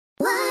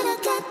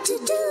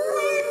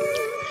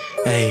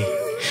Hey,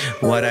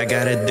 what I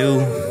gotta do?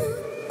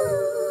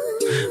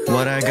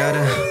 What I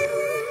gotta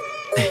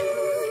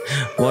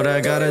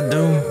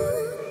do?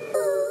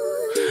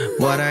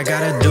 What I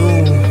gotta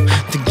do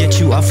to get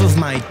you off of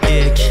my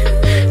dick?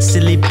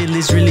 Silly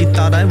billies really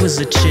thought I was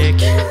a chick.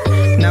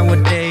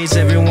 Nowadays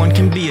everyone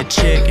can be a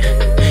chick.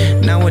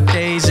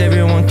 Nowadays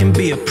everyone can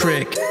be a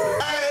prick.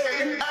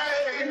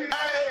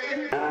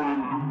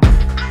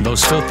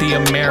 Those filthy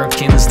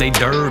Americans, they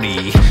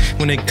dirty.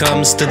 When it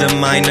comes to the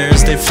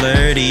minors, they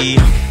flirty.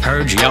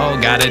 Heard y'all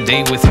got a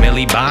date with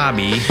Millie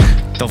Bobbie.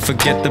 Don't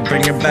forget to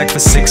bring her back for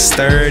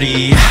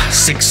 6:30.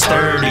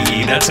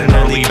 6:30, that's an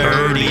early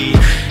birdie.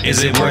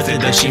 Is it worth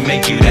it that she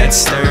make you that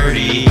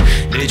sturdy?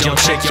 Did y'all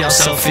check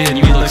yourself in?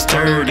 You look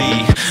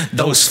dirty.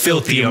 Those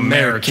filthy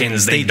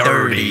Americans, they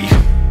dirty.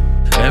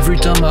 Every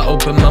time I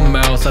open my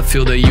mouth, I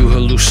feel that you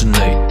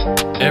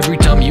hallucinate. Every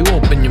time you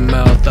open your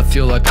mouth, I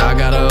feel like I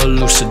gotta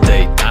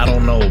elucidate. I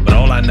don't know, but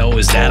all I know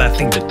is that I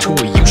think the two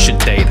of you should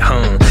date,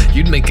 huh?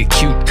 You'd make a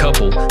cute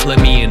couple,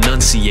 let me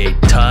enunciate.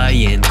 Ty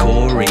and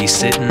Kory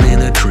sitting in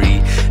a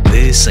tree.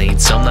 This ain't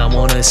something I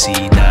wanna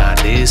see, nah.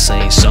 This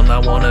ain't something I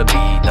wanna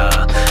be,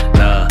 nah,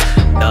 nah,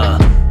 nah.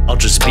 I'll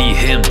just be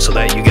him so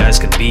that you guys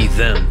can be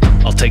them.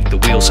 I'll take the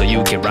wheel so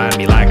you can ride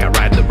me like I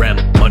ride the rem.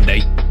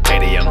 Monday,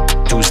 8 AM,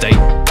 Tuesday,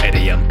 8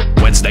 AM,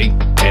 Wednesday,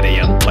 8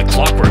 AM, like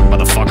clockwork,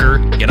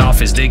 motherfucker. Get off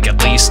his dick,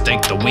 at least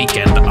take the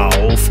weekend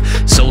off.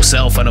 So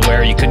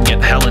self-unaware you couldn't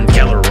get Helen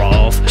Keller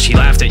off. She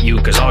laughed at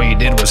you cause all you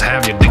did was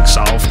have your dick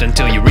soft,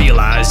 until you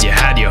realized you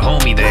had your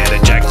homie there to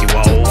jack you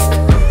off.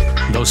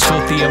 Those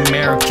filthy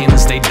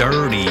Americans, they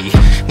dirty.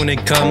 When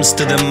it comes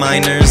to the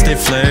minors, they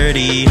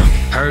flirty.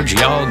 Heard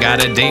y'all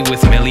got a date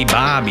with Millie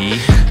Bobbie.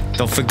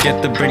 Don't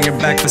forget to bring her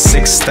back for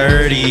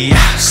 6:30.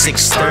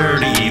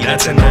 6:30,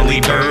 that's an early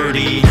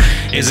birdie.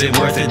 Is it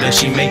worth it that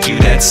she make you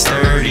that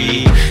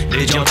sturdy?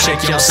 Did y'all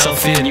check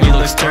yourself in? You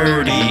look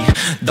dirty.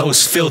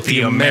 Those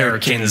filthy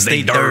Americans,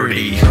 they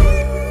dirty.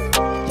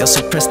 Y'all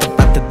so pressed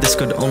about the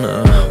Discord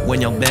owner.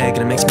 When y'all beg,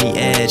 it makes me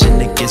edge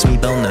and it gives me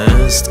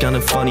bonus. It's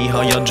kinda funny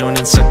how y'all join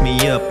and suck me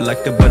up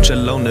like a bunch of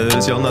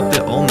loners. Y'all not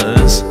the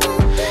owners.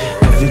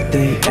 Every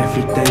day,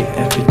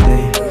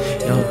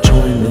 y'all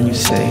join and you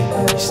stay.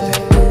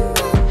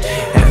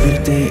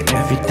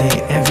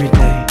 Every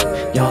day,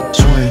 y'all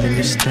join and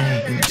you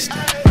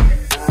stay.